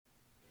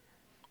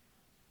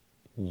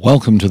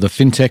Welcome to the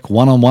FinTech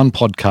One-on-One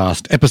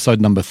podcast,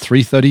 episode number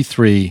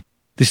 333.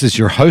 This is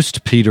your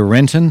host, Peter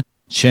Renton,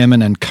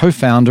 chairman and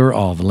co-founder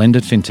of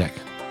Lendit FinTech.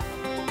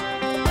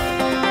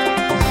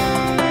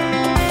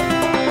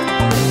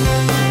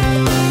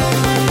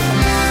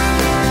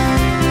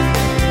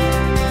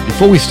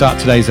 Before we start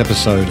today's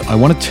episode, I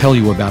want to tell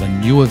you about a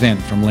new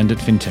event from Lendit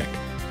FinTech.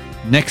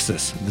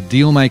 Nexus, the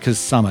Dealmakers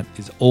Summit,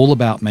 is all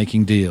about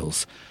making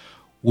deals.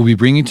 We'll be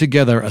bringing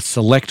together a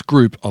select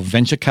group of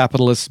venture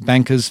capitalists,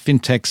 bankers,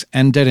 fintechs,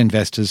 and debt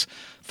investors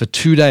for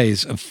 2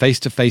 days of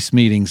face-to-face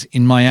meetings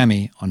in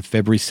Miami on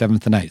February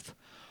 7th and 8th.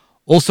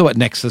 Also at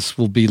Nexus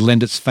will be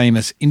Lendit's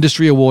famous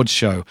Industry Awards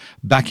show,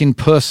 back in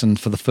person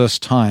for the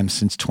first time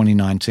since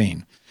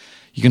 2019.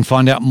 You can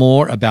find out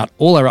more about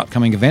all our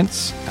upcoming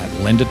events at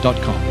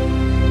lendit.com.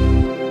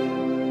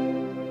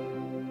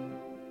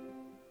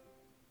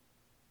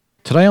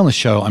 Today on the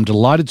show, I'm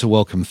delighted to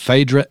welcome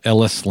Phaedra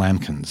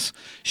Ellis-Lamkins.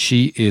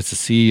 She is the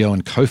CEO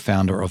and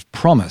co-founder of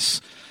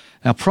Promise.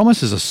 Now,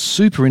 Promise is a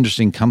super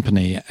interesting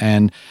company,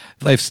 and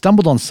they've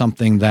stumbled on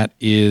something that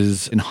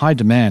is in high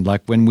demand.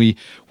 Like when we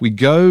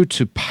go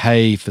to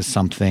pay for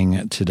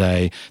something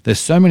today, there's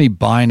so many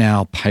buy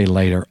now, pay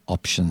later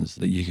options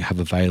that you have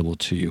available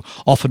to you,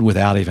 often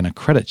without even a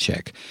credit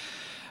check.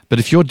 But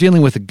if you're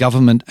dealing with a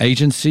government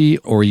agency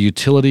or a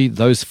utility,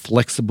 those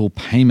flexible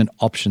payment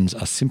options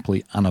are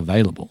simply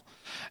unavailable.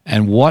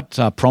 And what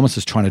Promise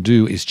is trying to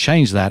do is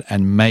change that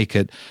and make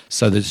it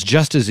so that it's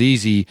just as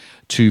easy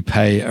to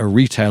pay a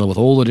retailer with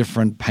all the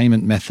different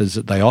payment methods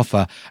that they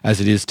offer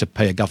as it is to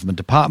pay a government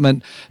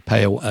department,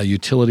 pay a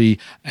utility.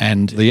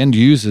 And the end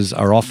users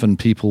are often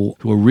people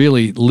who are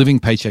really living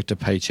paycheck to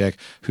paycheck,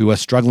 who are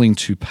struggling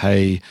to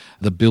pay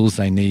the bills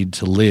they need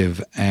to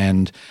live.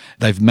 And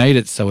they've made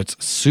it so it's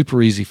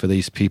super easy for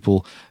these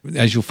people.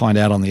 As you'll find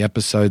out on the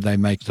episode, they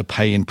make the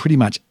pay in pretty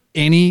much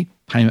any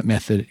payment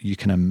method you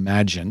can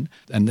imagine.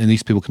 And then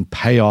these people can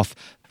pay off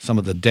some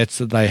of the debts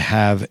that they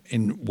have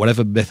in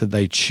whatever method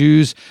they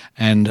choose,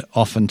 and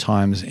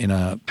oftentimes in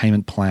a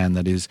payment plan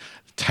that is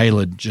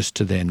tailored just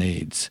to their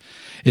needs.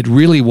 It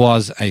really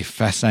was a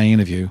fascinating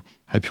interview.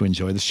 Hope you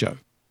enjoy the show.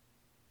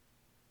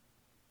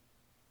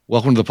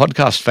 Welcome to the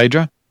podcast,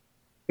 Phaedra.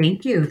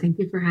 Thank you. Thank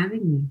you for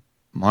having me.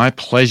 My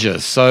pleasure.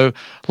 So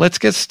let's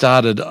get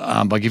started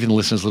by giving the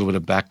listeners a little bit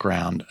of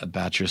background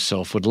about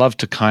yourself. Would love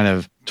to kind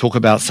of talk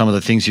about some of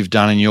the things you've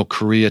done in your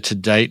career to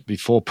date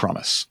before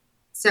Promise.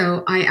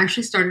 So I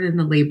actually started in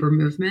the labor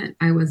movement.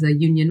 I was a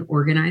union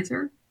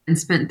organizer and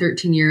spent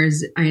 13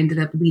 years. I ended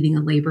up leading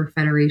a labor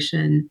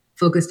federation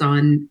focused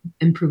on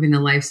improving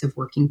the lives of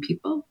working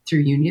people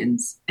through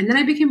unions. And then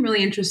I became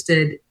really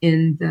interested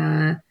in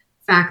the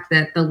fact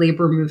that the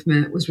labor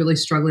movement was really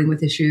struggling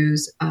with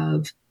issues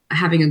of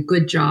having a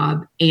good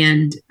job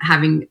and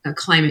having a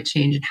climate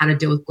change and how to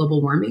deal with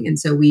global warming. And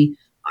so we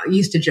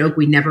used to joke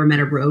we never met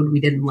a road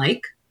we didn't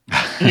like.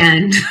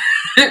 And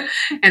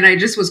and I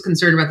just was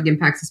concerned about the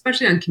impacts,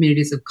 especially on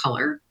communities of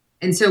color.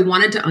 And so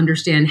wanted to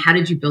understand, how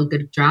did you build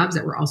good jobs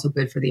that were also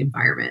good for the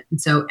environment?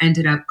 And so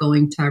ended up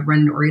going to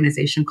run an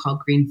organization called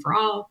Green for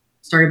All,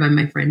 started by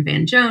my friend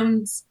Van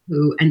Jones,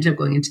 who ended up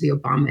going into the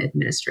Obama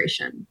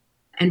administration.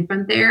 And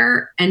from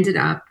there, ended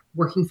up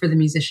working for the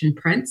musician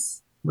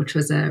Prince, which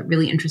was a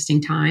really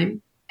interesting time.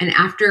 And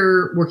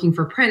after working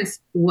for Prince,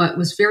 what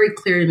was very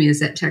clear to me is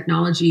that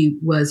technology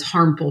was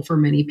harmful for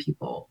many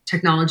people.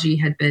 Technology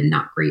had been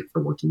not great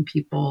for working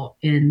people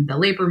in the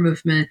labor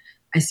movement.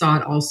 I saw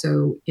it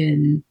also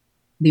in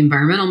the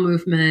environmental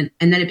movement.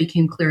 And then it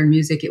became clear in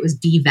music, it was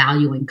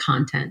devaluing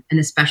content and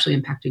especially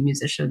impacting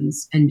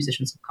musicians and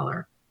musicians of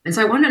color. And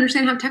so I wanted to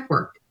understand how tech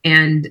worked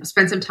and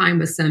spent some time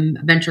with some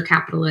venture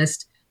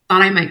capitalists.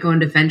 Thought I might go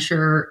into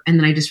venture. And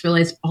then I just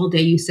realized all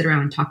day you sit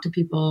around and talk to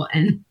people,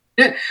 and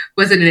it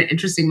wasn't an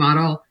interesting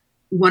model.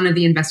 One of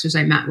the investors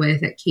I met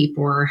with at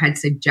Kapor had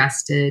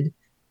suggested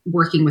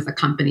working with a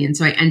company. And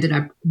so I ended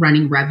up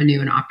running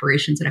revenue and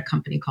operations at a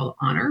company called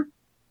Honor,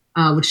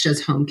 which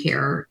does home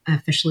care,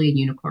 officially a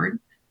unicorn.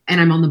 And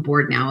I'm on the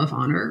board now of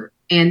Honor.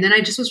 And then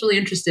I just was really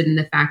interested in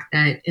the fact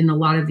that in a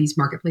lot of these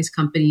marketplace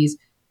companies,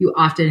 you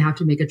often have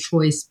to make a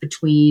choice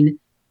between,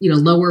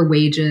 lower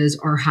wages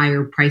or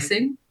higher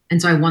pricing.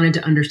 And so I wanted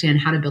to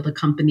understand how to build a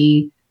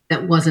company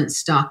that wasn't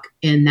stuck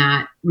in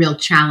that real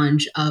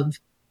challenge of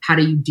how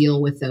do you deal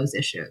with those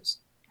issues.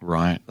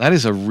 Right. That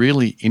is a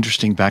really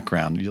interesting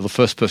background. You're the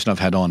first person I've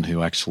had on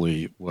who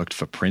actually worked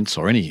for Prince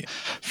or any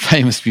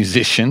famous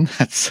musician.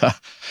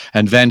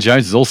 And Van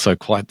Jones is also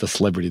quite the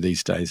celebrity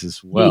these days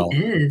as well.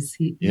 He is.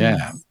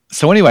 Yeah.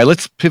 So anyway,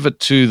 let's pivot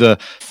to the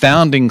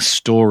founding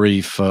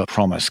story for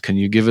Promise. Can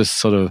you give us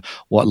sort of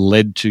what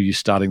led to you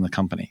starting the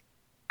company?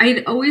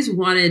 I'd always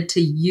wanted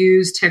to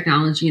use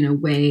technology in a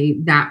way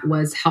that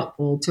was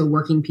helpful to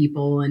working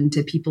people and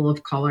to people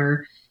of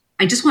color.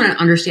 I just want to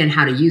understand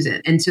how to use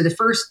it. And so the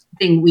first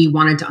thing we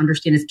wanted to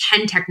understand is,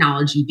 can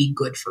technology be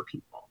good for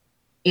people?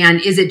 And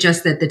is it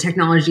just that the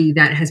technology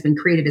that has been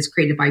created is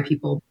created by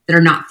people that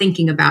are not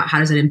thinking about how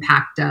does it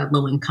impact a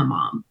low-income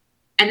mom?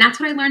 And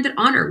that's what I learned at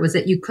Honor, was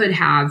that you could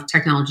have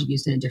technology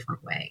used in a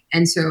different way.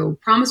 And so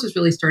Promise was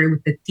really started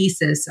with the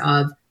thesis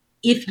of,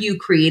 if you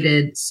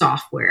created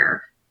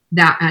software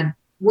that had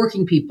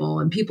working people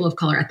and people of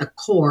color at the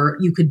core,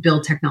 you could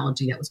build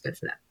technology that was good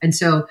for them. And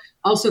so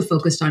also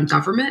focused on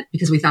government,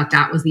 because we thought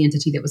that was the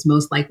entity that was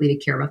most likely to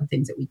care about the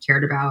things that we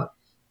cared about.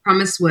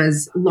 Promise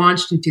was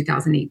launched in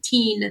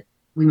 2018.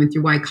 We went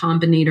through Y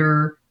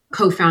Combinator,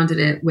 co-founded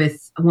it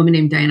with a woman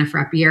named Diana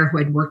Frappier, who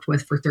I'd worked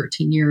with for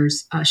 13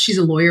 years. She's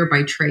a lawyer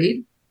by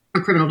trade, a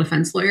criminal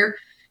defense lawyer.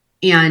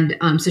 And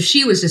so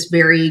she was just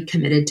very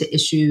committed to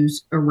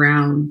issues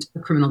around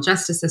the criminal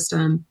justice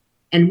system.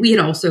 And we had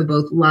also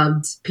both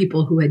loved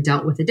people who had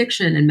dealt with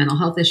addiction and mental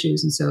health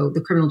issues. And so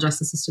the criminal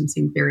justice system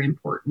seemed very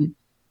important.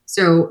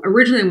 So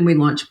originally when we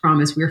launched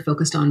Promise, we were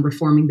focused on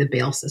reforming the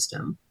bail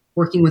system,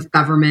 working with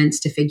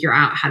governments to figure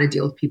out how to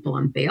deal with people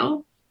on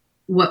bail.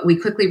 What we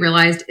quickly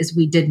realized is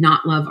we did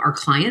not love our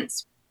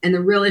clients. And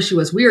the real issue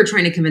was we were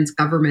trying to convince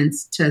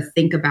governments to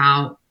think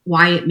about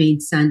why it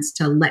made sense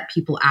to let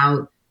people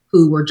out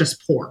who were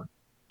just poor.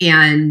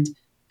 And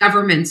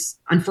governments,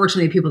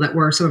 unfortunately, people that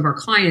were some of our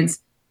clients,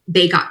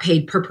 they got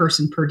paid per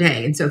person per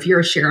day. And so if you're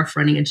a sheriff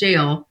running a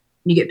jail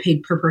and you get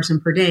paid per person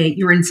per day,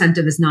 your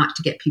incentive is not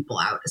to get people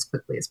out as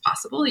quickly as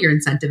possible. Your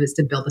incentive is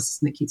to build a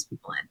system that keeps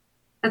people in.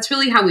 That's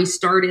really how we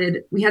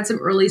started. We had some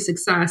early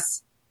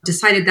success,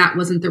 decided that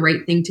wasn't the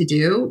right thing to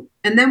do.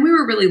 And then we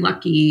were really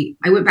lucky.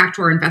 I went back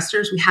to our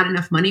investors. We had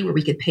enough money where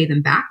we could pay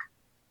them back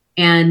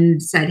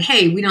and said,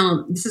 hey,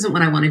 this isn't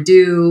what I want to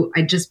do.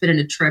 I'd just been on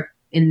a trip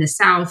in the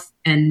South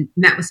and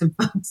met with some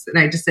folks. And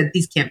I just said,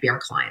 these can't be our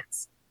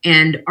clients.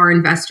 And our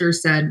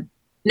investors said,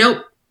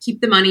 nope,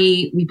 keep the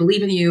money. We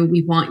believe in you.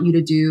 We want you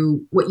to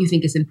do what you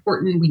think is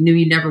important. We knew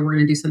you never were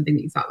going to do something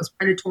that you thought was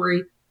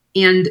predatory.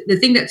 And the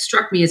thing that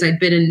struck me is I'd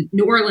been in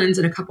New Orleans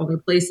and a couple other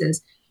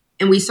places,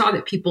 and we saw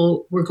that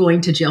people were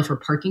going to jail for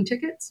parking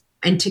tickets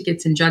and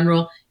tickets in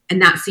general.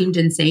 And that seemed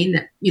insane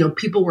that,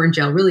 people were in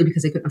jail really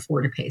because they couldn't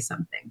afford to pay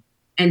something.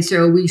 And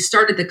so we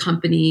started the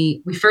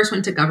company. We first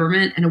went to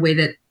government in a way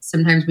that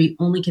sometimes we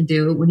only can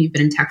do when you've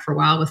been in tech for a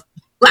while, with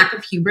lack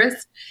of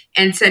hubris,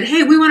 and said,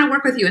 hey, we want to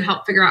work with you and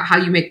help figure out how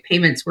you make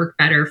payments work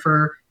better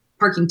for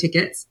parking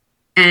tickets.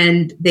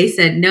 And they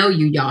said, no,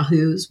 you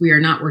yahoos, we are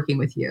not working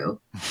with you.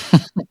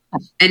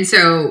 And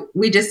so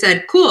we just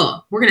said,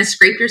 cool, we're going to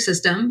scrape your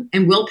system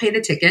and we'll pay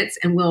the tickets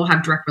and we'll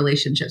have direct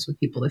relationships with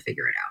people to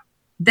figure it out.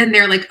 Then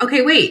they're like,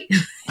 okay, wait.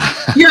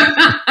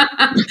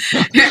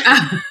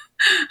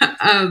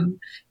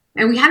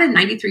 And we had a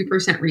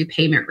 93%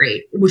 repayment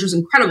rate, which was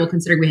incredible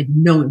considering we had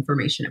no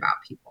information about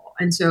people.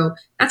 And so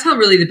that's how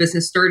really the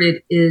business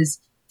started, is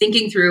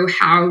thinking through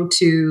how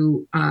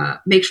to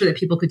make sure that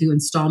people could do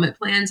installment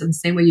plans in the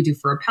same way you do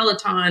for a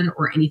Peloton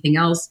or anything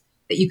else,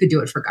 that you could do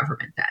it for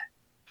government debt.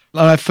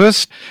 When I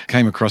first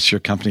came across your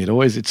company,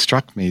 it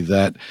struck me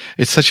that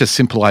it's such a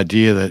simple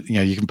idea that,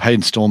 you can pay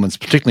installments,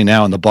 particularly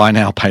now in the buy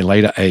now, pay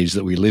later age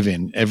that we live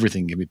in.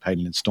 Everything can be paid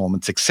in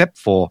installments, except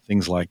for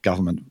things like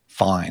government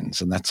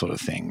fines and that sort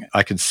of thing.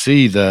 I could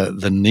see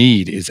the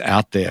need is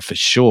out there for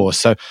sure.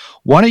 So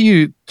why don't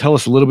you tell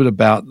us a little bit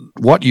about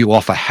what you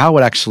offer, how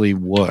it actually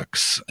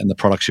works, and the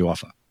products you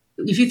offer?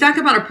 If you think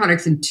about our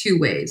products in two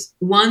ways,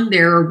 one,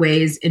 there are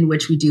ways in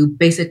which we do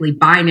basically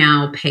buy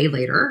now, pay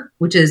later,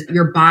 which is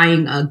you're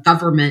buying a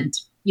government,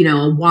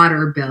 a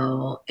water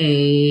bill,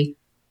 a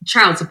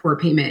child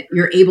support payment.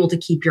 You're able to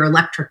keep your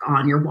electric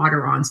on, your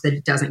water on, so that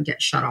it doesn't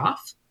get shut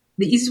off.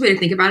 The easiest way to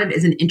think about it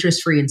is an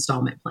interest-free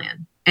installment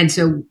plan. And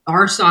so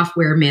our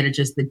software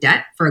manages the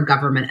debt for a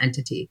government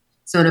entity.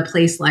 So in a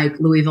place like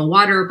Louisville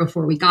Water,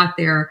 before we got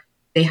there,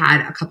 they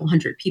had a couple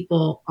hundred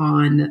people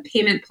on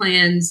payment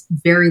plans,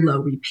 very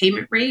low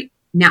repayment rate.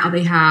 Now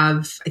they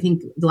have, I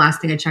think the last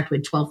thing I checked, we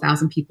had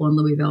 12,000 people in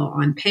Louisville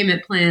on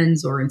payment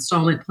plans or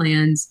installment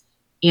plans.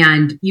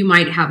 And you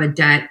might have a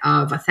debt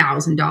of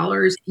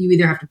 $1,000. You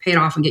either have to pay it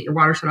off and get your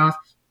water shut off,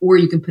 or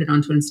you can put it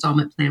onto an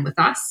installment plan with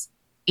us.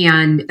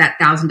 And that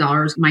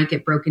 $1,000 might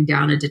get broken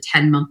down into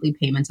 10 monthly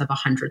payments of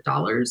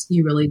 $100.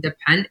 You really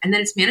depend. And then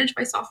it's managed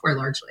by software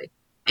largely,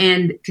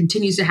 and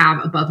continues to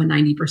have above a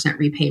 90%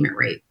 repayment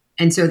rate.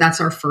 And so that's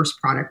our first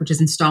product, which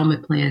is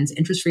installment plans,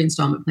 interest-free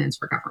installment plans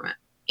for government.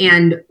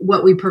 And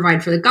what we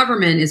provide for the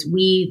government is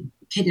we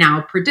can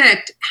now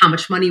predict how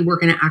much money we're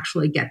going to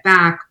actually get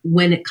back,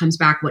 when it comes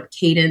back, what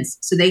cadence.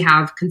 So they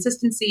have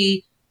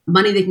consistency,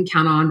 money they can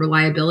count on,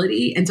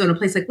 reliability. And so in a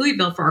place like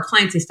Louisville, for our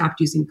clients, they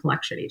stopped using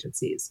collection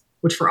agencies,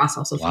 which for us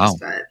also feels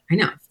good. I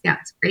know. Yeah,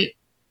 it's great.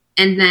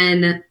 And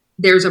then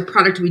there's a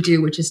product we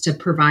do, which is to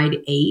provide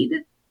aid.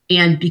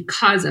 And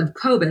because of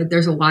COVID,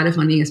 there's a lot of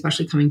money,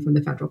 especially coming from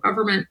the federal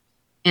government.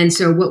 And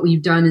so what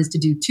we've done is to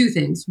do two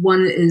things.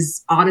 One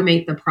is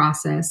automate the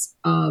process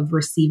of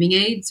receiving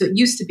aid. So it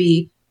used to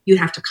be you'd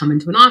have to come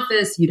into an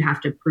office, you'd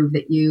have to prove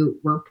that you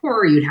were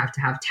poor, you'd have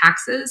to have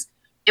taxes.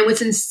 And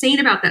what's insane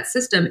about that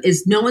system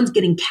is no one's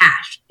getting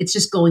cash. It's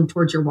just going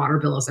towards your water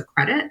bill as a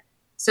credit.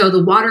 So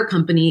the water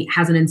company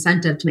has an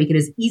incentive to make it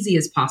as easy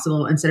as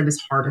possible instead of as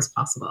hard as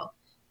possible.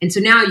 And so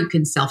now you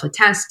can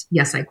self-attest,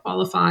 yes, I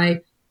qualify.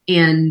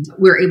 And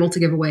we're able to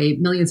give away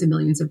millions and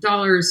millions of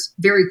dollars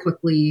very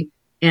quickly.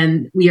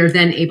 And we are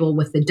then able,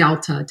 with the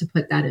delta, to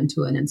put that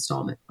into an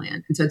installment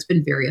plan. And so it's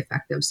been very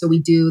effective. So we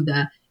do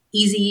the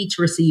easy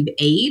to receive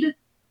aid.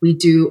 We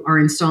do our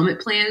installment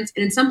plans.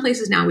 And in some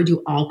places now we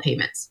do all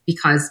payments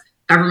because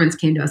governments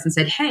came to us and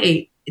said,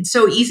 hey, it's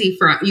so easy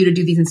for you to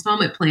do these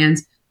installment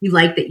plans. We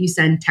like that you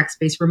send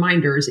text-based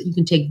reminders, that you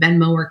can take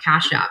Venmo or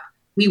Cash App.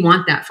 We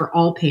want that for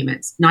all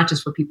payments, not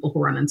just for people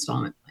who are on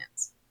installment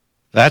plans.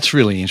 That's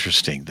really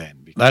interesting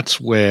then. That's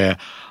where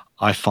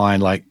I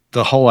find like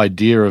the whole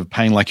idea of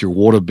paying like your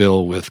water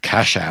bill with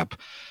Cash App,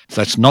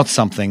 that's not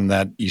something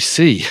that you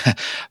see,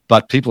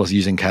 but people are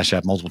using Cash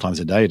App multiple times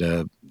a day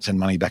to send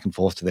money back and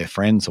forth to their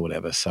friends or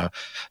whatever. So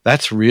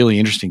that's really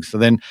interesting. So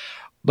then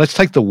let's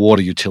take the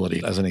water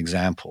utility as an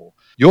example.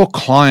 Your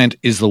client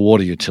is the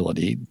water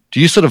utility. Do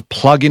you sort of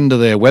plug into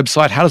their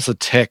website? How does the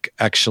tech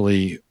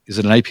actually, is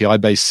it an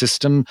API-based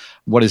system?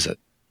 What is it?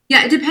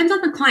 Yeah, it depends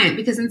on the client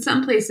because in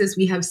some places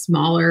we have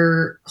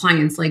smaller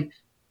clients like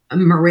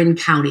Marin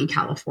County,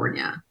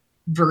 California,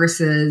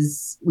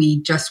 versus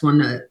we just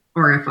won a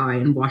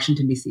RFI in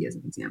Washington, D.C. as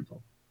an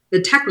example. The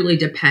tech really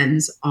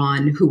depends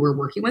on who we're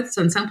working with.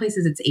 So in some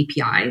places it's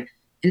API.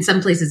 In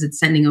some places it's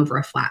sending over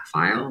a flat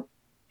file.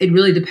 It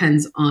really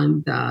depends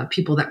on the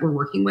people that we're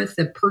working with.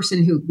 The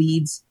person who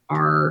leads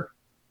our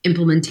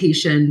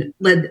implementation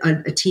led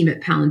a team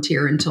at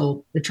Palantir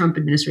until the Trump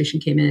administration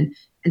came in.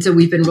 And so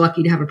we've been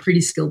lucky to have a pretty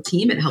skilled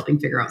team at helping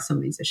figure out some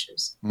of these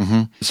issues.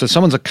 Mm-hmm. So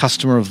someone's a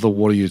customer of the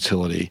water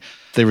utility.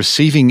 They're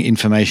receiving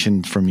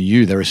information from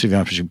you. They're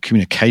receiving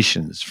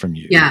communications from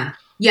you.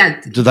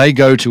 Yeah. Do they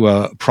go to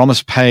a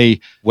Promise Pay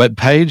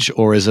webpage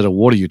or is it a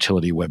water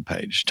utility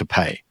webpage to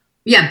pay?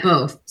 Yeah,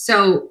 both.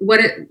 So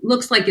what it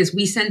looks like is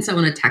we send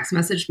someone a text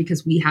message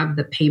because we have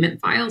the payment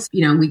files.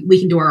 You know, we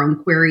can do our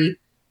own query,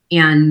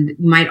 and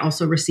you might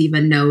also receive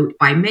a note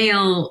by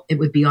mail. It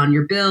would be on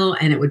your bill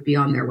and it would be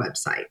on their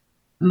website.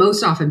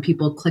 Most often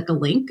people click a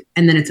link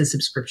and then it's a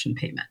subscription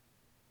payment.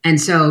 And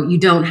so you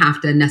don't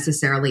have to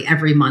necessarily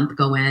every month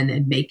go in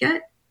and make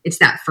it. It's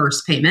that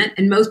first payment.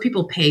 And most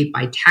people pay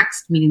by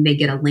text, meaning they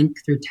get a link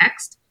through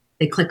text.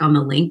 They click on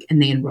the link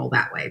and they enroll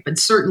that way. But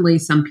certainly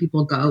some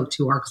people go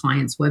to our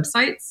clients'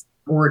 websites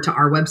or to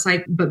our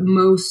website, but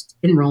most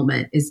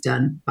enrollment is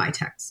done by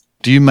text.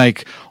 Do you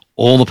make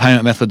all the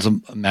payment methods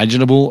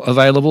imaginable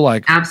available?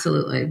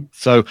 Absolutely.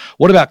 So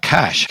what about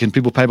cash? Can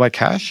people pay by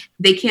cash?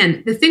 They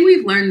can. The thing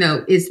we've learned,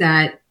 though, is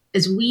that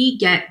as we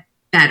get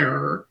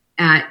better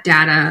at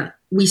data,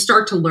 we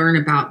start to learn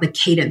about the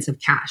cadence of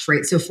cash,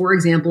 right? So for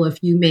example, if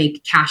you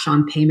make cash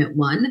on payment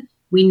 1,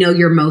 we know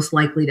you're most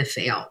likely to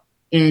fail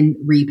in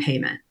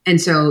repayment. And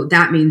so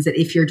that means that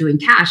if you're doing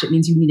cash, it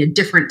means you need a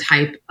different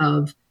type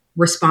of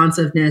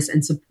responsiveness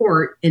and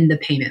support in the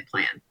payment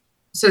plan.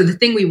 So the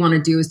thing we want to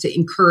do is to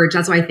encourage,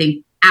 that's why I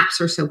think apps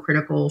are so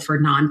critical for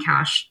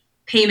non-cash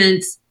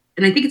payments.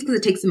 And I think it's because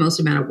it takes the most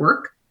amount of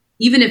work.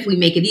 Even if we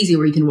make it easy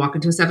where you can walk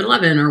into a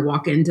 7-Eleven or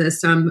walk into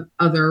some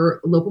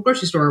other local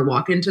grocery store or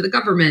walk into the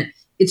government,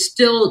 it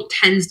still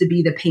tends to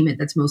be the payment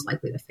that's most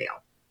likely to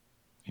fail.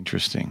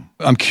 Interesting.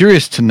 I'm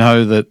curious to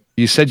know that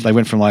you said they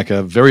went from like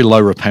a very low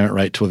repayment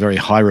rate to a very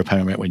high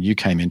repayment rate when you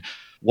came in.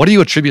 What do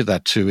you attribute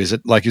that to? Is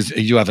it like,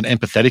 you have an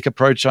empathetic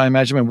approach, I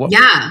imagine?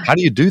 How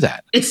do you do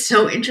that? It's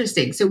so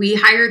interesting. So we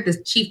hired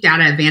this chief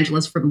data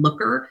evangelist from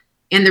Looker.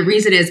 And the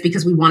reason is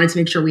because we wanted to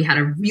make sure we had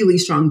a really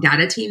strong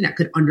data team that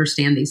could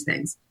understand these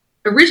things.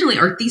 Originally,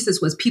 our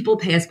thesis was people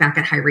pay us back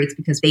at high rates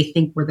because they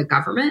think we're the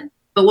government.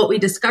 But what we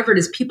discovered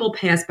is people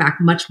pay us back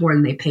much more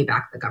than they pay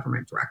back the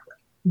government directly.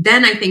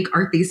 Then I think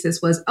our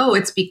thesis was,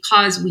 it's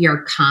because we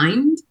are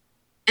kind.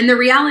 And the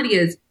reality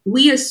is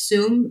we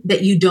assume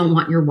that you don't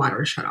want your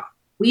water shut off.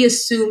 We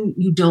assume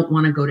you don't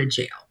want to go to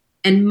jail.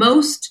 And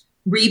most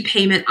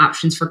repayment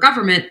options for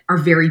government are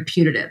very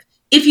punitive.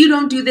 If you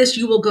don't do this,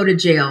 you will go to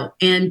jail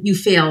and you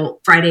fail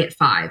Friday at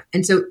 5.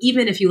 And so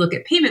even if you look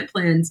at payment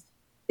plans,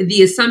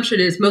 the assumption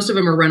is most of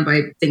them are run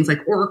by things like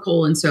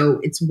Oracle. And so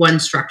it's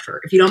one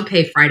structure. If you don't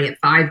pay Friday at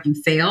 5, you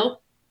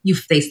fail, you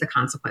face the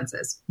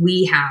consequences.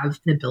 We have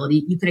an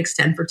ability, you can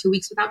extend for 2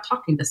 weeks without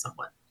talking to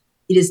someone.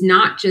 It is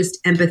not just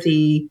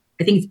empathy.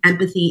 I think it's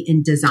empathy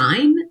in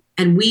design.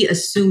 And we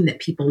assume that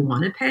people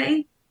want to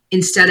pay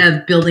instead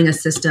of building a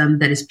system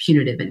that is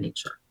punitive in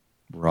nature.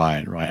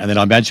 Right. And then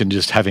I imagine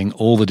just having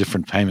all the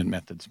different payment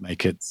methods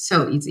make it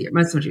so easier,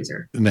 much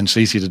easier. And then it's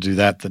easier to do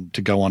that than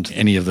to go onto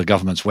any of the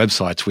government's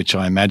websites, which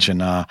I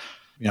imagine are,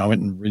 I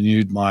went and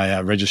renewed my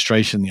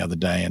registration the other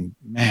day, and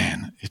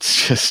man,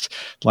 it's just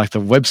like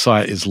the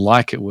website is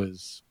like it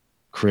was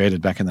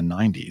created back in the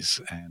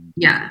 90s. And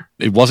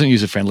it wasn't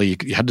user-friendly.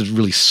 You had to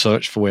really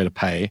search for where to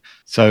pay.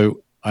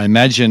 So I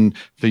imagine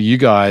for you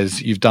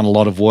guys, you've done a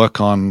lot of work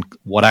on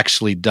what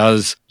actually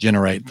does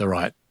generate the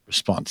right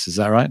response. Is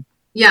that right?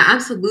 Yeah,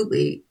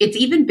 absolutely. It's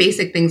even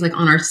basic things like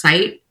on our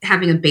site,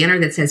 having a banner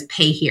that says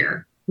pay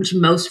here, which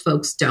most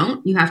folks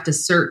don't. You have to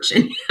search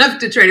and you have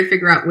to try to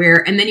figure out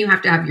where, and then you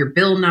have to have your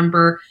bill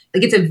number.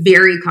 Like it's a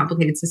very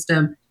complicated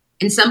system.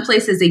 In some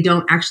places, they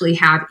don't actually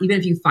have, even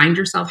if you find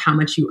yourself how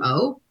much you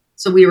owe.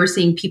 So we were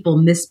seeing people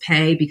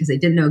mispay because they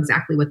didn't know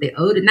exactly what they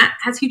owed. And that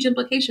has huge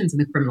implications in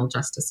the criminal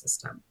justice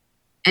system.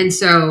 And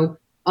so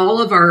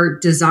all of our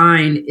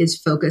design is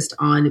focused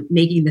on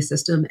making the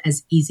system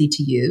as easy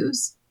to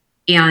use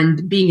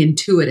and being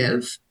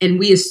intuitive. And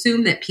we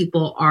assume that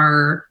people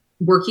are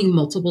working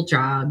multiple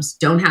jobs,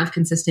 don't have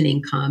consistent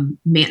income,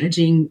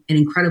 managing an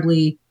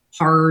incredibly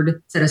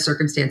hard set of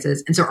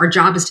circumstances. And so our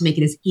job is to make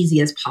it as easy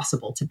as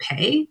possible to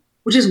pay,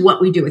 which is what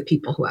we do with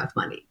people who have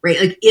money, right?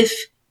 Like if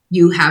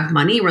you have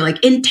money, we're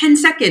like, in 10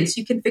 seconds,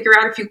 you can figure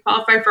out if you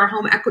qualify for a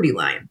home equity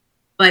line.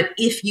 But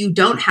if you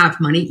don't have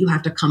money, you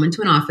have to come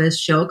into an office,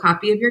 show a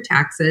copy of your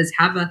taxes,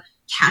 have a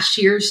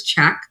cashier's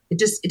check. It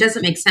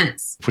doesn't make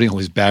sense. Putting all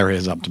these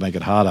barriers up to make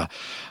it harder.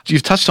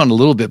 You've touched on it a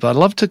little bit, but I'd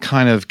love to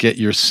kind of get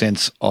your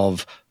sense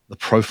of the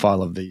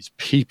profile of these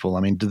people. I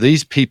mean, do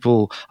these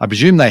people, I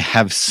presume they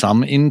have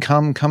some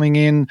income coming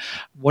in.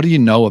 What do you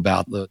know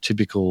about the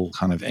typical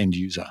kind of end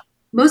user?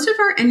 Most of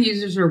our end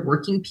users are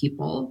working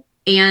people.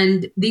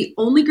 And the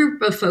only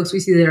group of folks we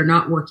see that are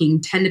not working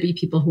tend to be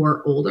people who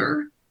are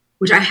older,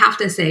 which I have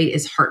to say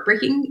is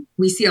heartbreaking.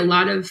 We see a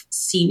lot of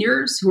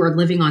seniors who are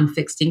living on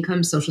fixed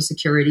income, social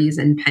securities,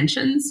 and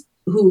pensions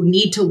who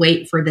need to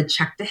wait for the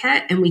check to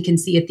hit. And we can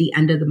see at the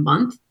end of the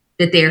month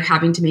that they are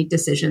having to make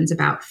decisions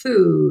about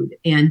food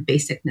and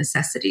basic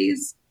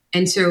necessities.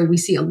 And so we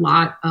see a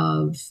lot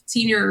of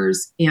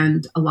seniors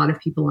and a lot of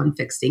people on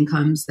fixed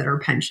incomes that are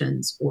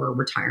pensions or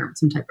retirement,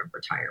 some type of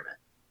retirement.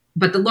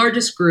 But the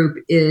largest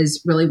group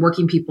is really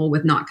working people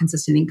with not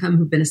consistent income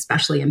who've been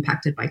especially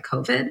impacted by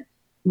COVID.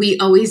 We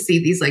always see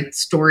these like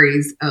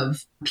stories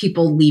of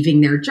people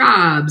leaving their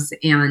jobs.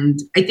 And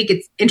I think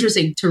it's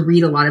interesting to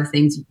read a lot of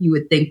things. You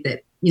would think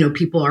that,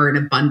 people are in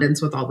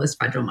abundance with all this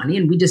federal money,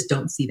 and we just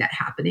don't see that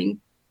happening.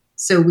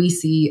 So we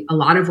see a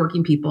lot of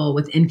working people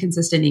with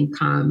inconsistent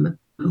income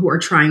who are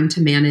trying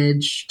to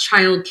manage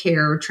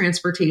childcare,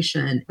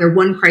 transportation. They're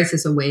one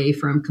crisis away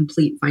from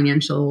complete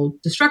financial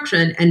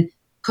destruction. And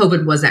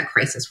COVID was that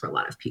crisis for a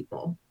lot of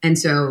people. And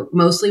so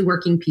mostly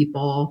working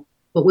people,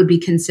 what would be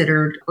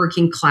considered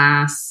working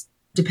class,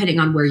 depending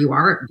on where you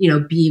are,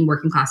 being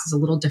working class is a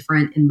little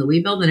different in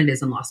Louisville than it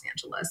is in Los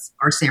Angeles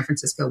or San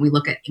Francisco when we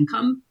look at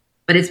income.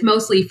 But it's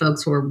mostly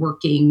folks who are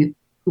working,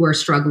 who are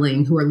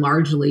struggling, who are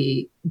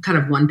largely kind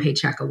of one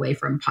paycheck away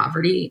from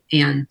poverty.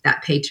 And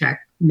that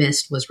paycheck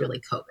missed was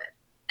really COVID.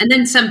 And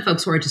then some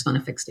folks who are just on a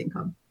fixed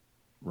income.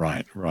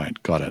 Right.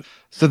 Got it.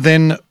 So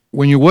then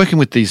when you're working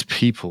with these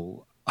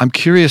people, I'm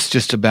curious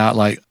just about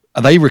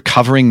are they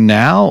recovering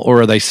now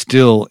or are they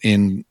still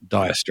in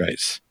dire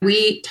straits?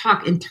 We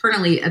talk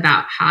internally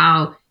about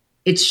how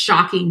it's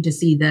shocking to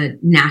see the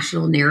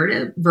national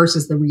narrative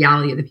versus the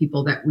reality of the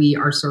people that we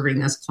are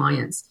serving as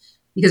clients,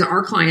 because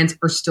our clients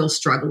are still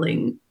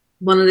struggling.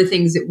 One of the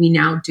things that we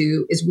now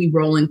do is we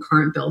roll in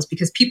current bills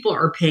because people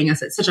are paying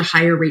us at such a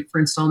higher rate for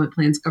installment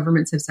plans.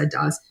 Governments have said to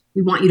us,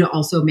 we want you to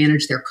also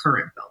manage their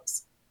current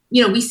bills.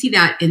 We see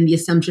that in the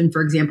assumption,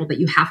 for example, that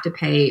you have to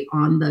pay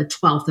on the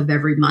 12th of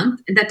every month.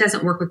 And that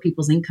doesn't work with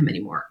people's income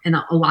anymore. And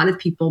a lot of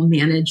people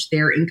manage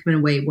their income in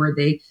a way where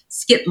they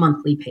skip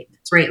monthly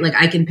payments, right? Like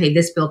I can pay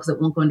this bill because it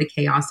won't go into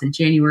chaos in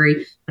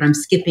January, but I'm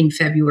skipping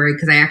February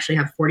because I actually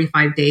have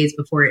 45 days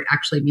before it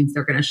actually means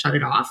they're going to shut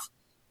it off.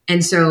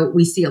 And so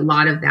we see a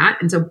lot of that.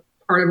 And so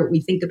part of what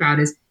we think about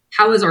is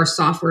how is our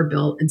software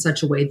built in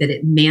such a way that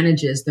it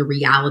manages the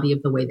reality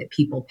of the way that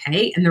people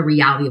pay and the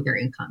reality of their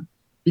income?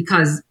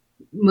 Because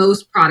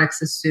most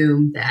products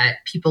assume that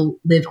people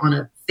live on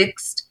a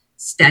fixed,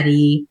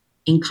 steady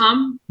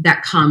income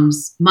that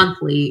comes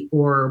monthly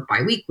or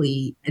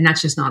biweekly. And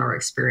that's just not our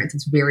experience.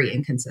 It's very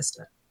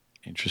inconsistent.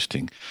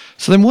 Interesting.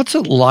 So then what's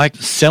it like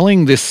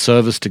selling this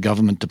service to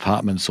government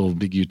departments or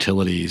big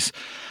utilities?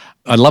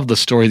 I love the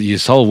story that you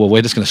told. Well,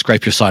 we're just going to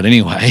scrape your site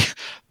anyway. I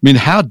mean,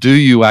 how do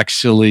you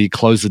actually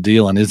close the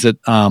deal? And is it,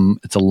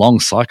 it's a long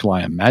cycle,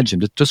 I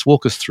imagine. Just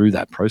walk us through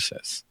that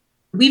process.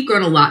 We've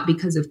grown a lot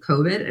because of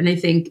COVID, and I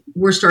think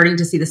we're starting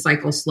to see the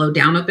cycle slow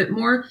down a bit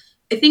more.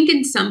 I think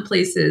in some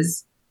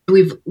places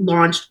we've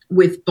launched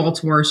with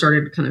Baltimore,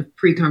 started kind of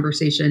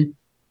pre-conversation.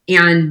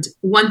 And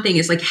one thing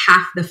is like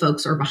half the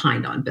folks are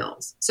behind on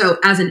bills. So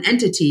as an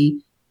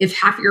entity, if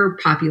half your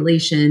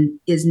population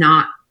is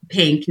not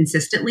paying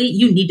consistently,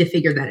 you need to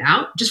figure that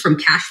out just from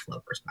cash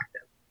flow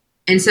perspective.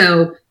 And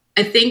so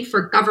I think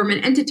for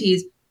government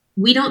entities,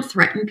 we don't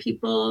threaten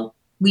people.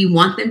 We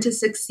want them to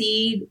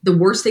succeed. The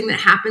worst thing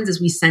that happens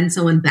is we send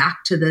someone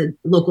back to the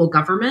local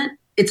government.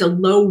 It's a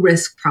low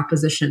risk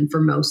proposition for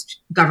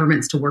most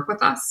governments to work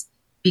with us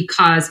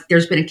because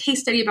there's been a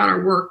case study about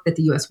our work that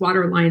the U.S.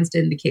 Water Alliance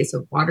did in the case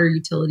of water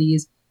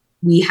utilities.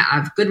 We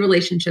have good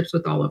relationships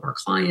with all of our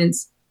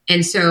clients.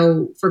 And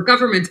so for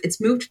governments, it's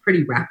moved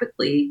pretty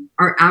rapidly.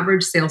 Our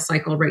average sales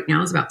cycle right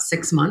now is about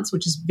 6 months,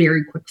 which is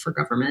very quick for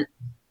government.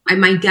 And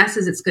my guess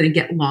is it's going to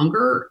get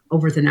longer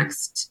over the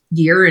next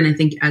year. And I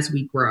think as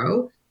we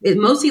grow, it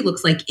mostly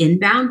looks like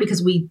inbound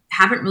because we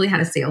haven't really had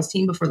a sales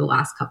team before the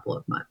last couple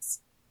of months.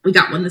 We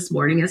got one this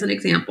morning as an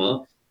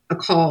example, a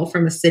call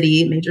from a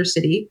city, major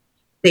city,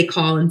 They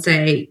call and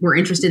say, we're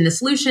interested in the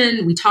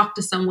solution. We talked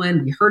to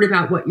someone, we heard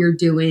about what you're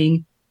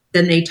doing.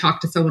 Then they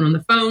talk to someone on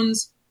the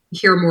phones,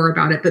 hear more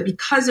about it. But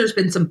because there's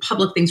been some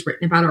public things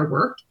written about our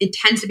work, it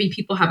tends to be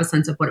people have a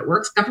sense of what it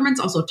works. Governments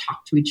also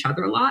talk to each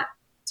other a lot.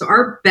 So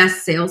our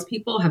best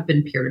salespeople have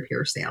been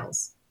peer-to-peer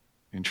sales.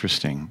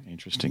 Interesting.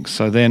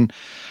 So then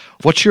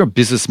what's your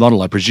business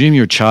model? I presume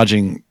you're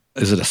charging,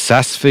 is it a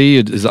SaaS fee?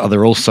 Are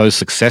there also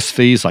success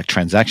fees like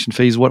transaction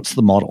fees? What's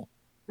the model?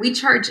 We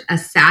charge a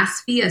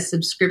SaaS fee, a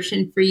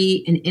subscription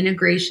fee, an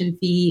integration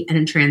fee, and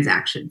a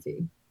transaction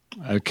fee.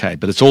 Okay,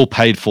 but it's all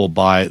paid for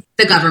by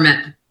the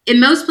government. In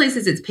most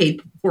places, it's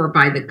paid for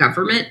by the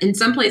government. In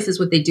some places,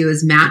 what they do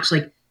is match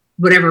like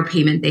whatever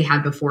payment they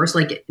had before. So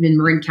like in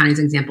Marin County's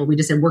example, we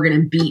just said, we're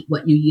going to beat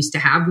what you used to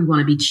have. We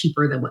want to be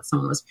cheaper than what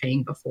someone was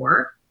paying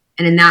before.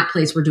 And in that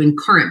place, we're doing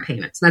current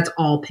payments. So that's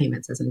all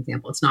payments as an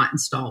example. It's not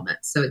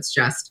installments. So it's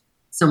just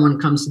someone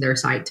comes to their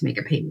site to make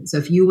a payment. So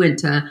if you went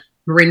to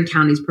Marin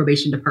County's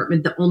probation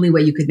department, the only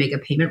way you could make a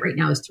payment right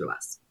now is through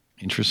us.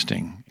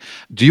 Interesting.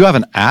 Do you have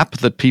an app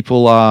that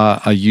people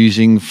are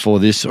using for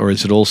this, or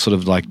is it all sort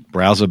of like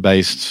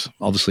browser-based,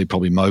 obviously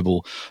probably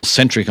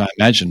mobile-centric, I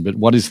imagine, but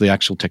what is the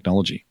actual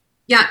technology?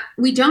 Yeah,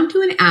 we don't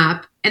do an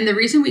app. And the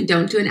reason we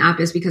don't do an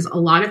app is because a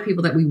lot of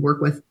people that we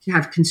work with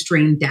have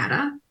constrained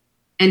data.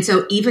 And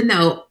so even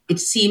though it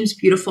seems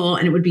beautiful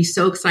and it would be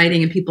so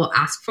exciting and people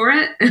ask for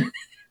it,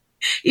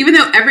 even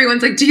though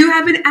everyone's like, do you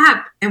have an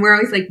app? And we're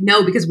always like,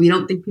 no, because we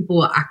don't think people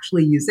will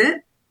actually use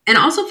it. And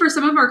also for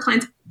some of our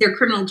clients, their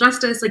criminal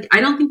justice, like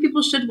I don't think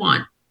people should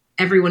want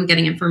everyone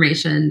getting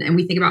information. And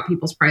we think about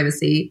people's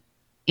privacy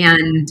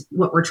and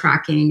what we're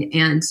tracking.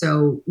 And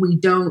so we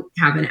don't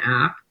have an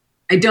app.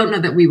 I don't know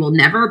that we will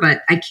never,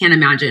 but I can't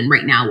imagine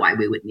right now why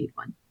we would need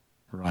one.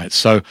 Right.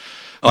 So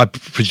I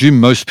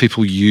presume most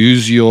people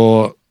use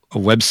your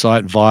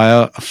website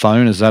via a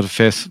phone. Is that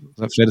fair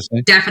to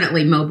say?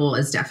 Definitely. Mobile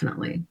is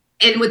definitely.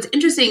 And what's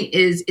interesting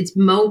is it's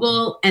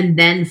mobile and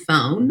then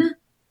phone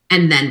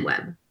and then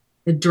web,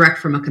 direct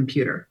from a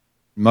computer.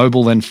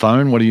 Mobile then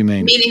phone? What do you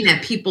mean? Meaning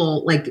that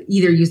people like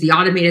either use the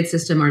automated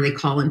system or they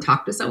call and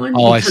talk to someone.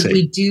 Oh, because I see.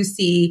 We do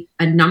see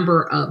a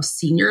number of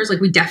seniors.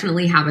 Like we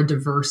definitely have a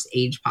diverse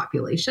age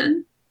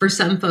population. For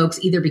some folks,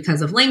 either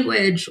because of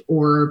language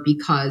or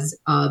because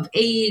of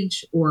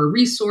age or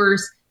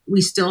resource, we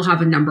still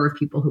have a number of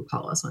people who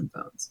call us on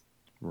phones.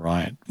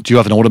 Right. Do you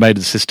have an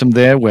automated system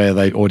there where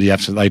they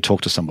talk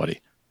to somebody?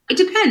 It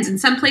depends. In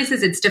some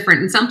places, it's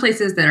different. In some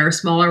places that are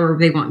smaller or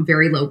they want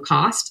very low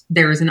cost,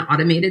 there is an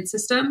automated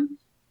system.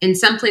 In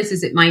some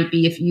places, it might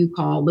be if you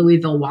call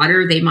Louisville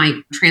Water, they might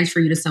transfer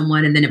you to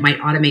someone and then it might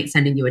automate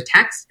sending you a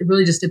text. It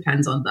really just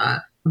depends on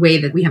the way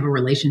that we have a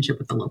relationship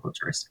with the local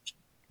jurisdiction.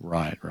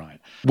 Right.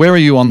 Where are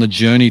you on the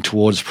journey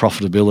towards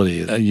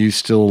profitability? Are you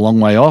still a long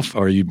way off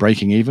or are you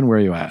breaking even? Where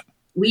are you at?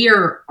 We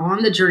are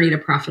on the journey to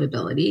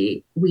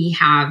profitability. We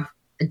have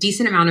a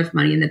decent amount of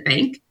money in the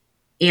bank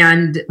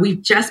and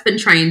we've just been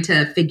trying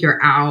to figure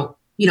out,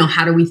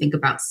 how do we think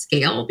about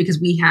scale?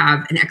 Because we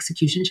have an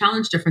execution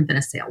challenge different than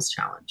a sales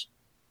challenge.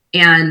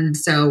 And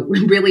so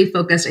we're really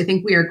focused. I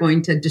think we are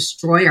going to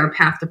destroy our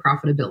path to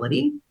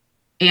profitability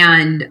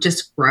and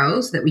just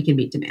grow so that we can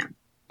meet demand.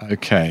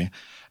 Okay.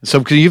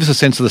 So can you give us a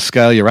sense of the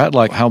scale you're at?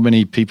 Like how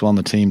many people on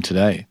the team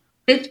today?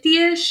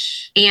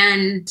 50-ish.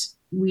 And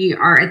we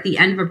are at the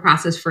end of a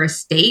process for a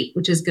state,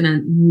 which is going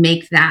to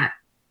make that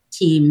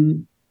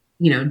team,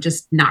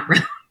 just not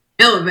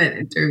relevant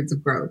in terms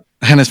of growth.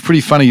 And it's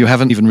pretty funny. You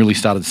haven't even really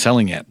started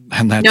selling yet.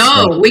 And that's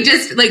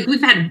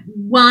we've had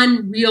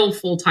one real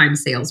full-time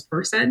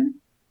salesperson.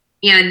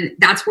 And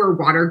that's where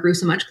water grew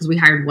so much because we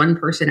hired one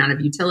person out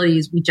of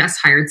utilities. We just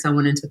hired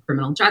someone into the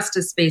criminal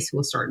justice space who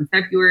will start in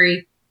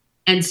February.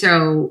 And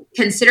so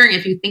considering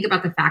if you think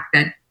about the fact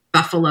that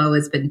Buffalo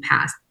has been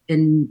passed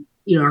and,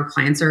 our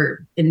clients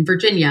are in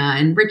Virginia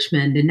and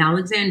Richmond and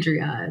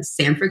Alexandria,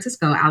 San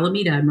Francisco,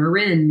 Alameda,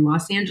 Marin,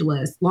 Los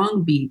Angeles,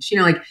 Long Beach,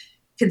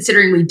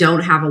 considering we don't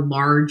have a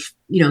large,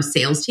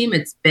 sales team,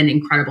 it's been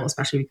incredible,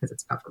 especially because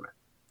it's government.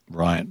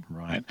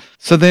 Right.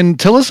 So then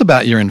tell us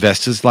about your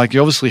investors. Like you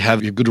obviously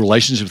have a good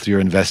relationship with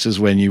your investors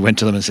when you went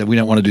to them and said, we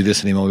don't want to do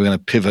this anymore. We're going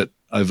to pivot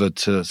over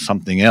to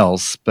something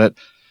else. But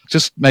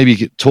just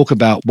maybe talk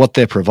about what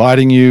they're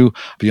providing you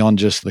beyond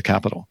just the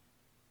capital.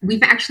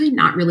 We've actually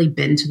not really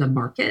been to the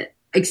market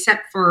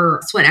except for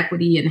Sweat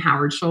Equity and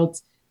Howard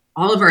Schultz.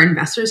 All of our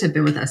investors have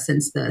been with us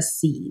since the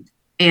seed.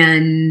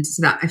 And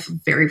so that I feel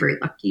very, very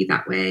lucky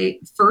that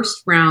way.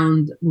 First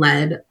round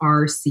led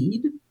our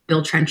seed,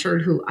 Bill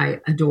Trenchard, who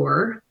I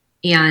adore,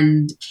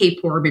 and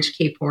Mitch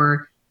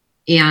Kapor,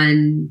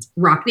 and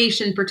Rock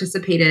Nation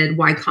participated,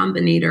 Y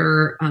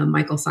Combinator,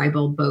 Michael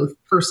Seibel, both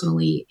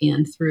personally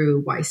and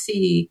through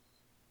YC,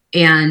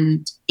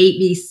 and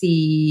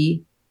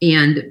 8VC,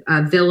 and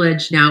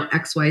Village, now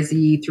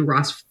XYZ through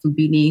Ross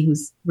Fubini,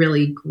 who's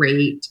really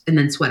great, and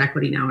then Sweat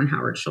Equity now and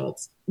Howard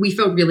Schultz. We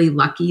feel really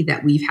lucky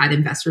that we've had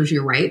investors,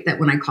 you're right, that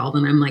when I called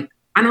them, I'm like,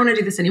 I don't want to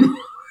do this anymore.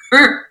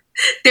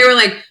 They were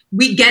like,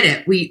 we get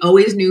it. We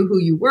always knew who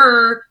you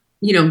were,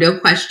 no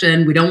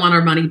question. We don't want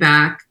our money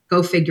back.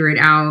 Go figure it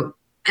out.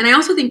 And I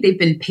also think they've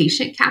been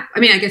patient I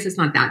mean, I guess it's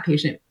not that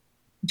patient.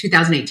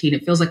 2018,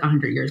 it feels like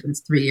 100 years, but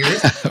it's 3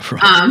 years.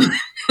 Right.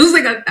 It feels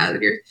like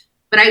 1,000 years.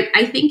 But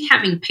I think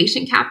having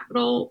patient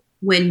capital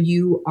when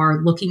you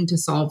are looking to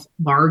solve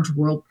large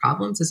world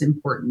problems is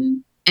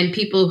important. And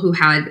people who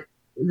had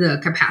the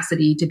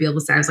capacity to be able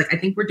to say, I was like, I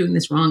think we're doing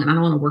this wrong and I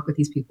don't want to work with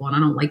these people and I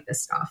don't like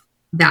this stuff,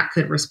 that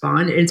could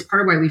respond. And it's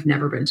part of why we've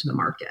never been to the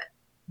market,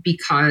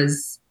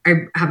 because I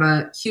have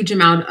a huge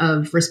amount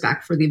of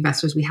respect for the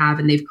investors we have,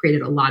 and they've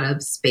created a lot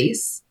of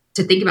space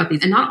to think about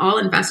these. And not all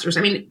investors,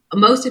 I mean,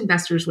 most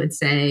investors would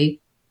say,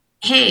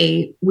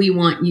 hey, we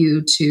want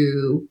you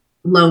to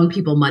loan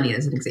people money,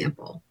 as an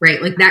example,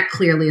 right? Like that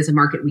clearly is a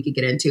market we could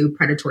get into,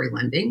 predatory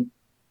lending.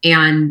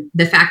 And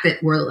the fact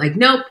that we're like,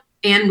 nope,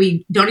 and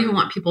we don't even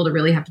want people to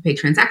really have to pay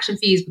transaction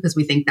fees because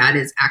we think that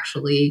is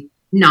actually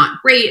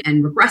not great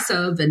and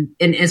regressive.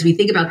 And as we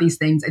think about these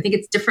things, I think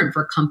it's different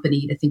for a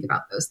company to think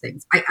about those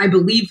things. I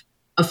believe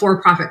a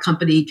for-profit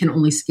company can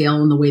only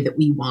scale in the way that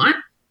we want.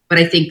 But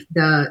I think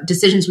the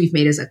decisions we've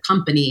made as a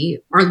company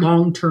are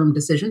long-term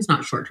decisions,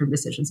 not short-term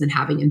decisions. And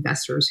having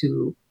investors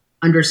who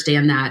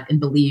understand that and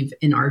believe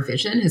in our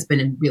vision has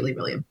been really,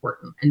 really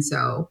important. And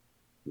so,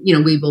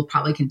 we will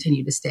probably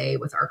continue to stay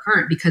with our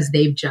current because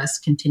they've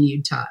just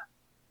continued to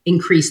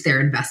increase their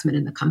investment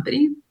in the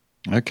company.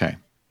 Okay,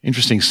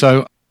 interesting.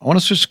 So I want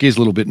to switch gears a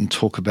little bit and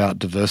talk about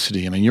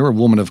diversity. I mean, you're a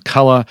woman of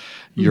color,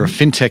 you're a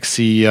fintech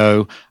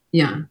CEO.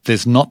 Yeah.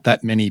 There's not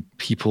that many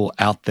people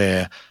out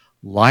there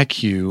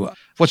like you.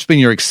 What's been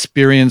your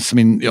experience? I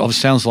mean, it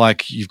sounds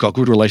like you've got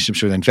good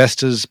relationships with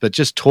investors, but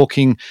just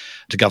talking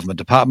to government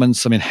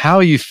departments, I mean, how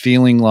are you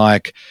feeling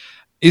like,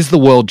 is the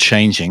world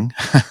changing?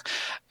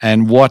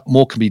 And what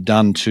more can be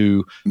done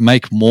to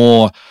make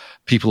more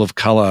people of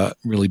color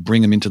really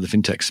bring them into the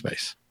fintech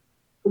space?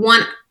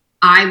 One,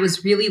 I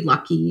was really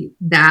lucky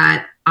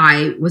that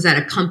I was at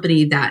a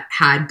company that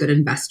had good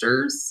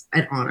investors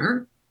at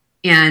Honor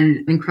and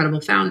an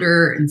incredible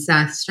founder and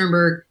Seth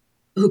Sternberg,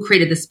 who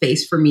created the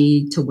space for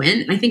me to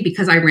win. And I think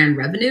because I ran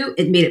revenue,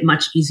 it made it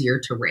much easier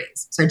to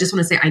raise. So I just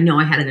want to say, I know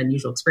I had an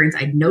unusual experience. I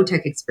had no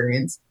tech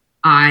experience.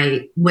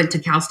 I went to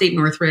Cal State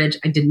Northridge.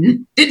 I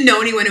didn't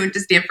know anyone who went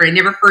to Stanford. I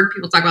never heard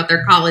people talk about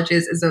their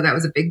colleges as though that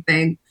was a big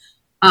thing.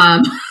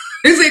 I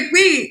was like,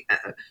 wait,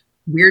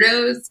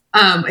 weirdos.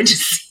 It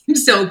just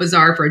seems so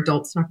bizarre for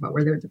adults to talk about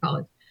where they went to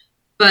college.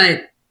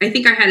 But I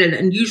think I had an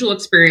unusual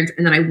experience.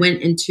 And then I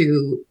went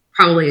into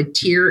probably a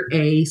tier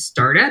A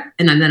startup.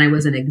 And then I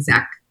was an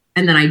exec.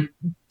 And then I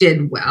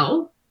did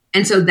well.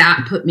 And so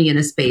that put me in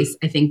a space,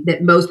 I think,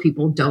 that most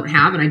people don't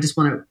have. And I just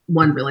want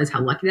to, realize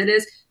how lucky that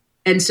is.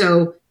 And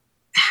so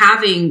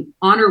having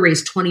Honor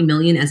raise 20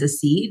 million as a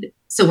seed.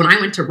 So when I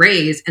went to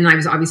raise, and I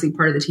was obviously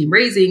part of the team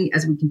raising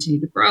as we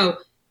continue to grow,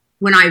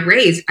 when I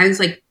raised, I was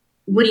like,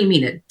 what do you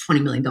mean a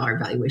 $20 million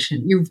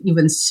valuation? You've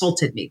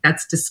insulted me.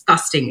 That's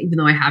disgusting, even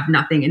though I have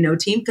nothing and no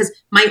team, because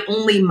my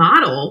only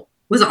model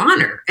was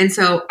Honor. And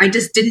so I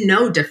just didn't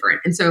know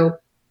different. And so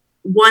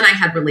one, I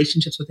had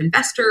relationships with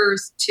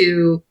investors.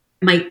 Two,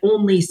 my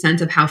only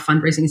sense of how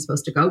fundraising is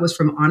supposed to go was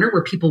from Honor,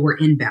 where people were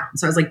inbound.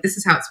 So I was like, this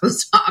is how it's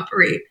supposed to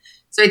operate.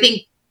 So I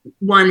think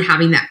one,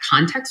 having that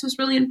context was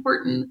really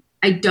important.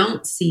 I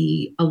don't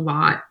see a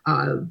lot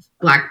of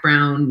Black,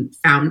 brown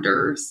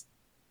founders,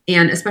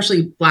 and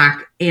especially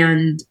Black.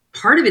 And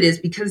part of it is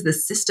because the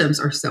systems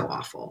are so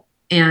awful.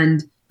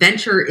 And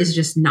venture is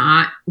just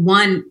not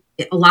one.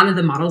 A lot of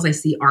the models I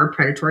see are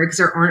predatory because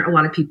there aren't a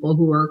lot of people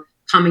who are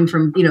coming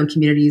from,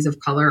 communities of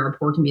color or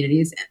poor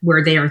communities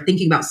where they are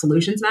thinking about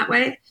solutions that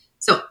way.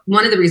 So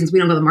one of the reasons we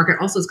don't go to the market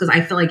also is because I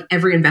feel like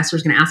every investor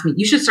is going to ask me,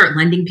 you should start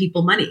lending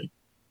people money.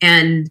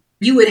 And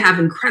you would have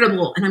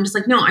incredible, and I'm just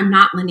like, no, I'm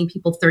not lending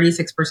people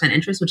 36%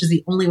 interest, which is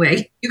the only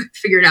way you could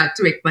figure it out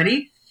to make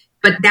money.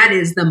 But that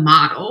is the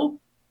model.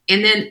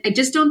 And then I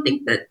just don't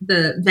think that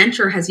the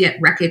venture has yet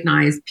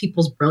recognized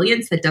people's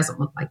brilliance that doesn't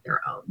look like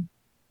their own.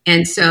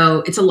 And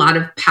so it's a lot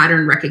of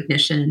pattern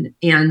recognition.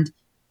 And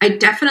I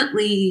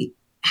definitely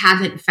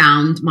haven't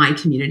found my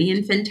community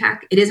in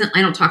fintech.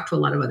 I don't talk to a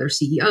lot of other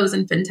CEOs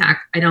in fintech.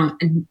 I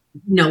don't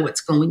know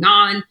what's going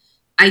on.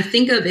 I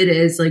think of it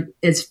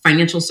as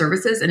financial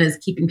services and as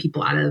keeping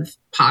people out of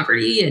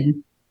poverty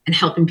and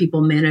helping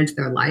people manage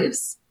their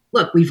lives.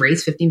 Look, we've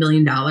raised $50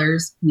 million.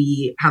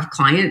 We have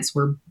clients.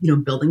 We're,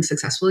 building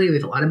successfully. We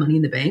have a lot of money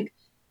in the bank.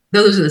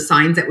 Those are the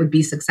signs that would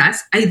be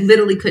success. I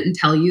literally couldn't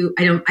tell you.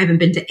 I haven't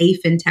been to a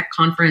fintech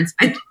conference.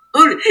 I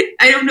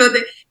don't know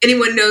that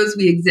anyone knows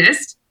we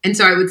exist. And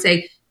so I would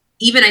say,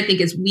 even I think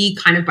as we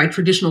kind of by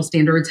traditional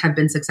standards have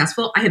been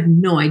successful, I have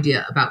no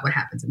idea about what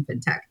happens in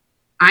fintech.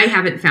 I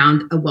haven't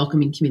found a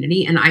welcoming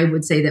community. And I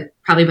would say that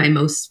probably by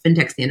most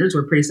fintech standards,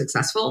 we're pretty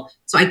successful.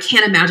 So I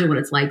can't imagine what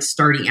it's like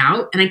starting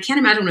out. And I can't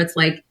imagine what it's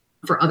like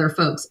for other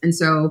folks. And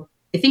so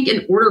I think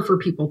in order for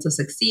people to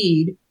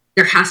succeed,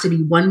 there has to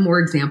be one, more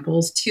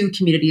examples, two,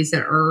 communities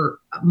that are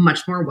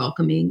much more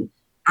welcoming.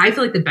 I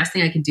feel like the best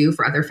thing I can do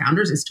for other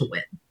founders is to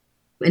win.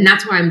 And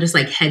that's why I'm just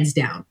like heads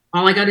down.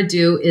 All I got to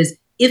do is,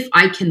 if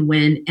I can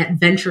win at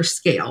venture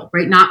scale,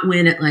 right? Not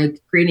win at like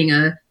creating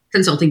a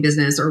consulting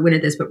business or win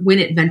at this, but win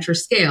at venture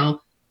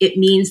scale, it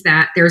means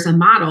that there's a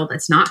model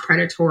that's not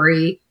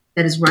predatory,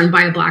 that is run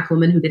by a Black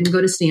woman who didn't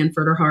go to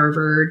Stanford or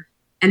Harvard.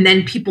 And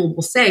then people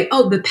will say,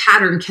 oh, the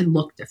pattern can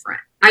look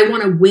different. I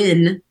want to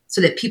win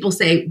so that people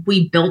say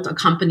we built a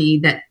company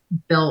that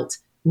built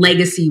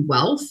legacy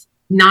wealth,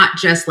 not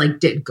just like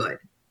did good.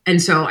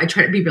 And so I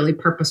try to be really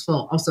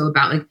purposeful also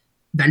about like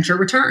venture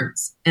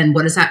returns and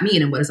what does that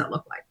mean and what does that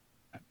look like?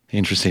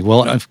 Interesting.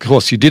 Well, of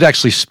course, you did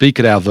actually speak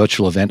at our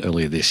virtual event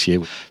earlier this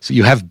year. So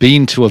you have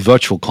been to a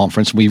virtual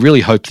conference. We really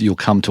hope that you'll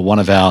come to one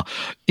of our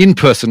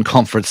in-person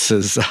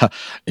conferences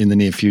in the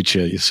near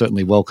future. You're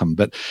certainly welcome.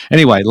 But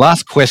anyway,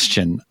 last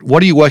question.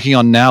 What are you working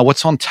on now?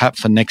 What's on tap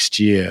for next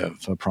year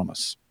for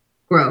Promise?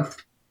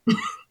 Growth.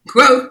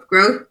 growth.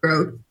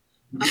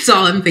 That's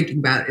all I'm thinking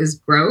about is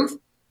growth.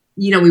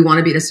 You know, we want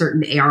to be at a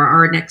certain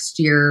ARR next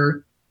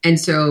year. And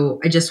so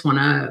I just want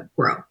to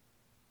grow.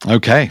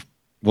 Okay.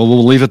 Well,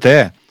 we'll leave it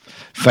there.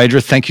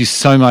 Phaedra, thank you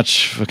so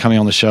much for coming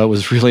on the show. It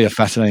was really a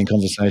fascinating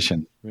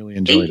conversation. Really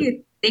enjoyed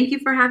it. Thank you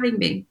for having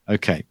me.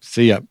 Okay.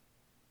 See ya.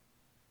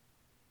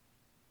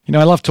 You know,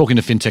 I love talking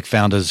to fintech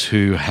founders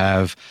who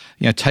have,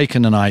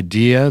 taken an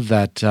idea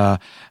that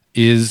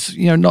is,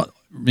 not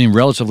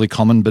relatively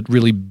common, but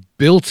really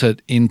built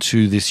it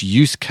into this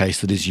use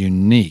case that is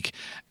unique.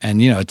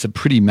 And, it's a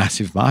pretty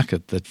massive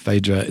market that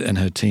Phaedra and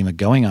her team are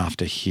going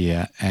after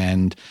here,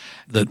 and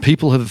that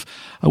people have,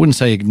 I wouldn't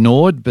say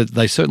ignored, but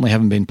they certainly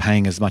haven't been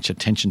paying as much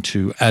attention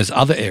to as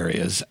other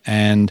areas.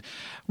 And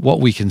what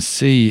we can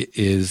see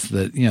is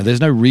that, there's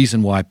no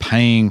reason why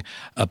paying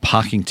a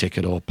parking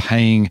ticket or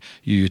paying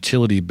your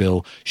utility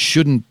bill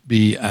shouldn't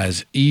be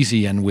as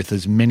easy and with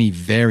as many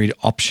varied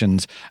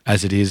options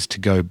as it is to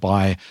go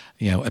buy,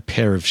 a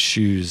pair of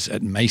shoes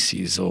at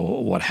Macy's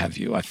or what have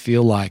you. I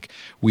feel like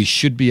we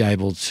should be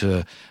able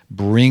to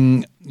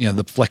bring,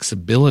 the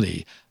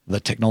flexibility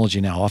that technology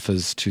now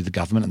offers to the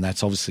government, and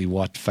that's obviously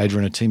what Phaedra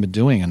and her team are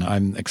doing, and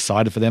I'm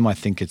excited for them. I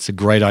think it's a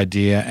great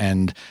idea,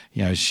 and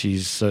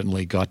she's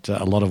certainly got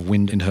a lot of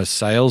wind in her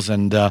sails,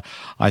 and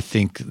I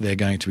think they're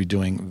going to be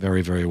doing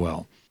very, very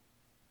well.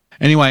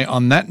 Anyway,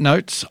 on that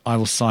note, I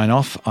will sign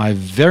off. I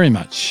very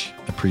much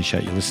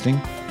appreciate you listening,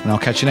 and I'll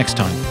catch you next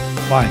time.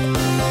 Bye.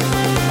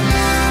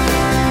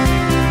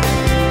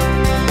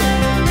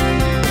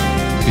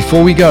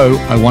 Before we go,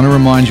 I want to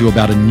remind you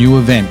about a new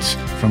event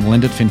from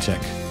Lend It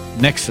Fintech.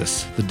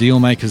 Nexus, the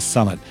Dealmakers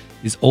Summit,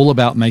 is all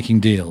about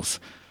making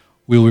deals.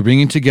 We'll be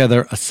bringing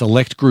together a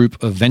select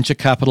group of venture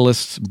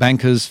capitalists,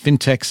 bankers,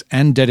 fintechs,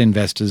 and debt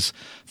investors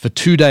for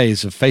 2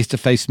 days of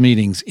face-to-face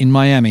meetings in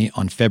Miami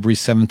on February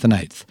 7th and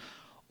 8th.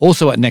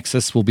 Also at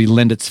Nexus will be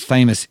Lend It's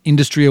famous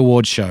Industry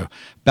Awards show,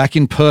 back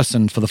in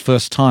person for the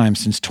first time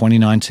since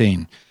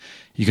 2019.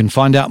 You can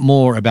find out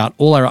more about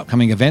all our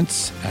upcoming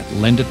events at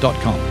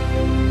lendit.com.